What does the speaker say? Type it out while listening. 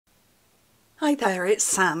Hi there, it's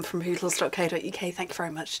Sam from Pootles.co.uk. Thank you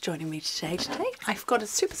very much for joining me today. Today I've got a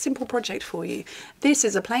super simple project for you. This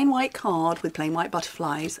is a plain white card with plain white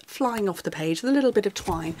butterflies flying off the page with a little bit of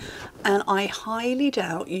twine, and I highly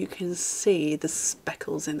doubt you can see the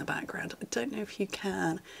speckles in the background. I don't know if you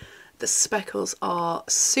can. The speckles are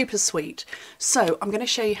super sweet. So I'm going to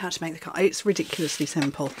show you how to make the card. It's ridiculously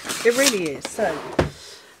simple. It really is. So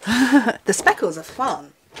the speckles are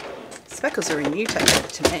fun. Speckles are a new technique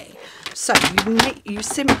to me. So you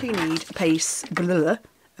simply need a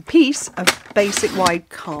piece of basic white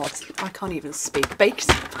cards. I can't even speak. I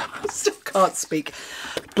still can't speak.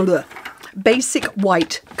 Basic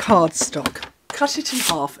white cardstock. Cut it in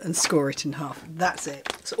half and score it in half. That's it.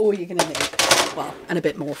 That's all you're going to need. Well, and a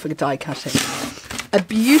bit more for die cutting. A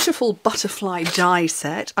beautiful butterfly die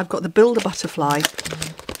set. I've got the Builder Butterfly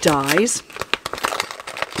dies,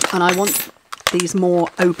 and I want these more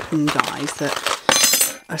open dies that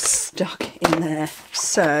are stuck in there.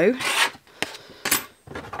 So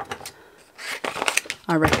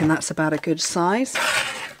I reckon that's about a good size.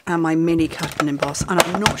 And my mini cut and emboss. And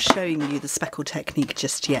I'm not showing you the speckle technique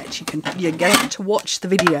just yet. You're going to watch the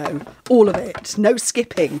video, all of it, no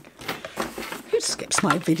skipping. Who skips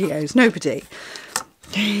my videos? Nobody.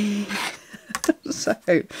 So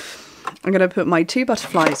I'm going to put my two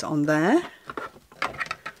butterflies on there.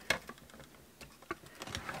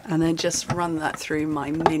 And then just run that through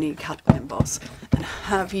my mini cut and emboss. And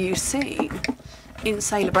have you seen, in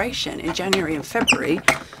Celebration in January and February,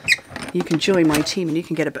 you can join my team and you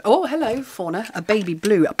can get a, oh hello fauna, a baby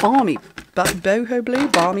blue, a balmy, boho blue,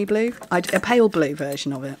 balmy blue, a pale blue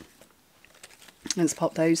version of it. Let's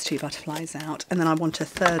pop those two butterflies out, and then I want a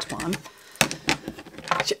third one.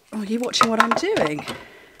 Oh, are you watching what I'm doing?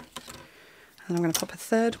 And I'm going to pop a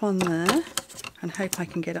third one there and hope I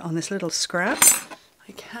can get it on this little scrap.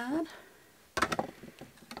 I can.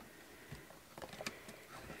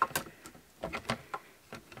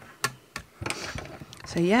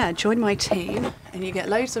 So yeah, join my team and you get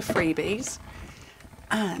loads of freebies,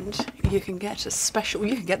 and you can get a special,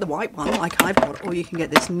 you can get the white one like I've got, or you can get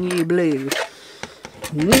this new blue.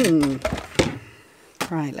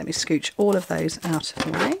 Right, let me scooch all of those out of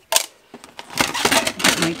the way.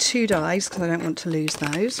 Get my two dies because I don't want to lose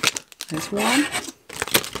those. There's one,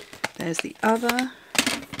 there's the other.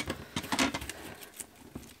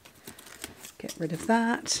 Get rid of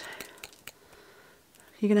that.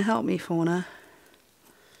 You going to help me, fauna?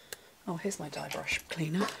 Oh, here's my dye brush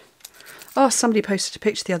cleaner. Oh, somebody posted a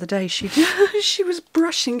picture the other day. She was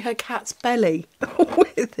brushing her cat's belly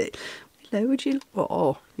with it. Hello, would you?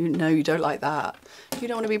 Oh, you know you don't like that. You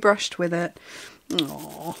don't want to be brushed with it.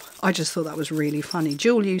 Oh, I just thought that was really funny.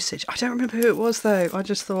 Dual usage. I don't remember who it was though. I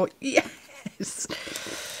just thought, yes.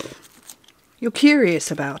 You're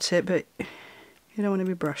curious about it, but you don't want to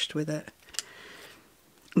be brushed with it.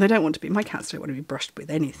 They don't want to be, my cats don't want to be brushed with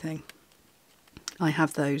anything. I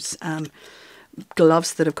have those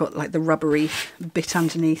gloves that have got like the rubbery bit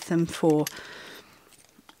underneath them for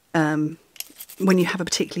when you have a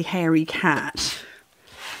particularly hairy cat.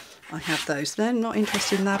 I have those. They're not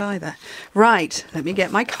interested in that either. Right, let me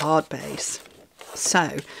get my card base.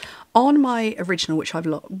 So, on my original, which I've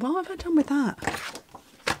lost, what have I done with that?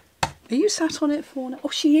 Are you sat on it, fauna? Oh,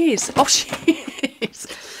 she is. Oh, she is.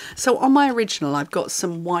 So on my original, I've got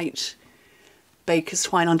some white baker's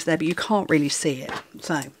twine under there, but you can't really see it.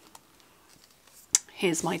 So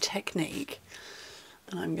here's my technique,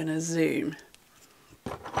 and I'm going to zoom.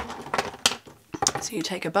 So you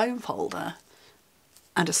take a bone folder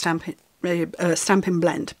and a stamping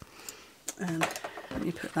blend, and let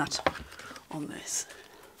me put that on this.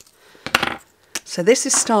 So this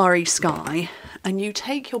is Starry Sky, and you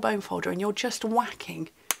take your bone folder and you're just whacking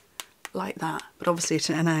like that, but obviously at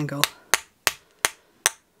an angle.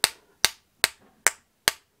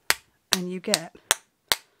 And you get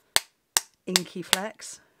inky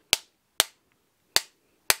flecks.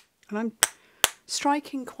 And I'm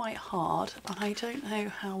striking quite hard, and I don't know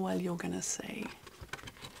how well you're going to see.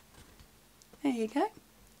 There you go.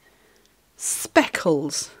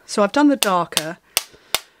 Speckles. So I've done the darker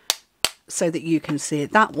so that you can see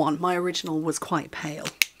it. That one, my original, was quite pale.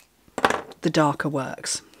 The darker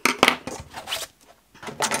works.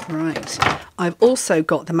 Right. I've also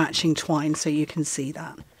got the matching twine so you can see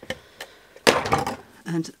that.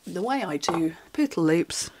 And the way I do poodle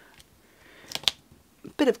loops, a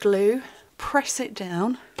bit of glue, press it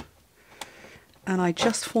down, and I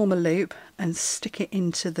just form a loop and stick it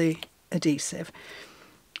into the adhesive.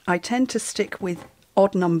 I tend to stick with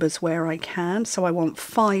odd numbers where I can, so I want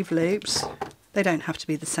 5 loops. They don't have to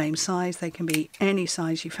be the same size, they can be any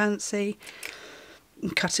size you fancy.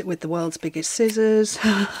 cut it with the world's biggest scissors.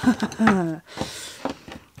 And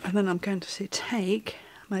then I'm going to take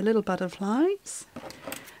my little butterflies,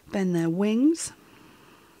 bend their wings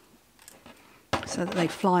so that they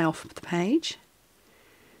fly off the page.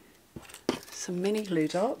 Some mini glue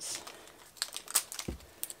dots.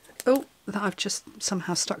 Oh, that I've just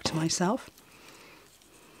somehow stuck to myself.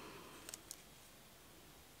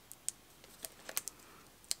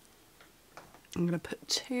 I'm going to put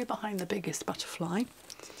 2 behind the biggest butterfly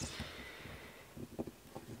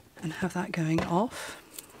and have that going off.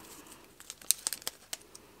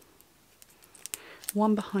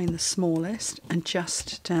 1 behind the smallest and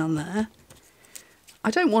just down there.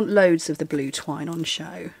 I don't want loads of the blue twine on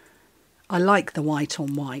show. I like the white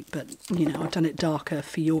on white, but you know, I've done it darker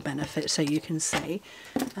for your benefit so you can see.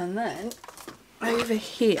 And then over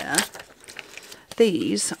here,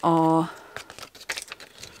 these are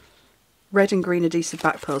red and green adhesive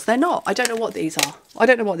back pearls. They're not, I don't know what these are. I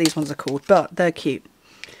don't know what these ones are called, but they're cute.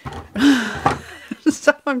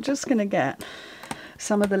 So I'm just going to get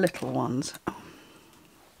some of the little ones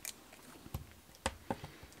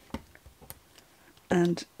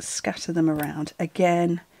and scatter them around.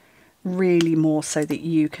 Again, really more so that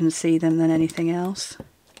you can see them than anything else.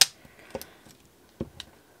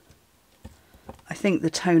 I think the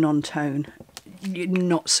tone on tone,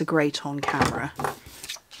 not so great on camera,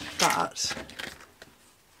 but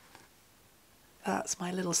that's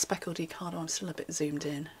my little speckledy card. Oh, I'm still a bit zoomed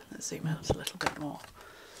in. Let's zoom out a little bit more.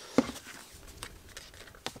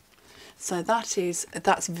 So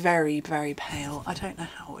that's very, very pale. I don't know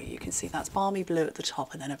how well you can see. That's balmy blue at the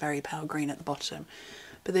top and then a very pale green at the bottom.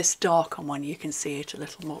 But this darker one, you can see it a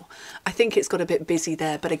little more. I think it's got a bit busy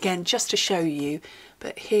there, but again, just to show you,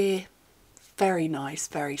 but here, very nice,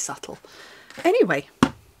 very subtle. Anyway,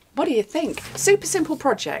 what do you think? Super simple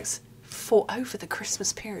projects for over the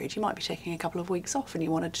Christmas period. You might be taking a couple of weeks off and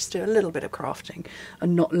you want to just do a little bit of crafting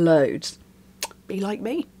and not loads. Be like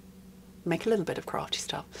me. Make a little bit of crafty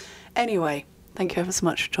stuff. Anyway, thank you ever so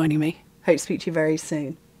much for joining me. Hope to speak to you very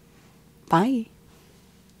soon. Bye.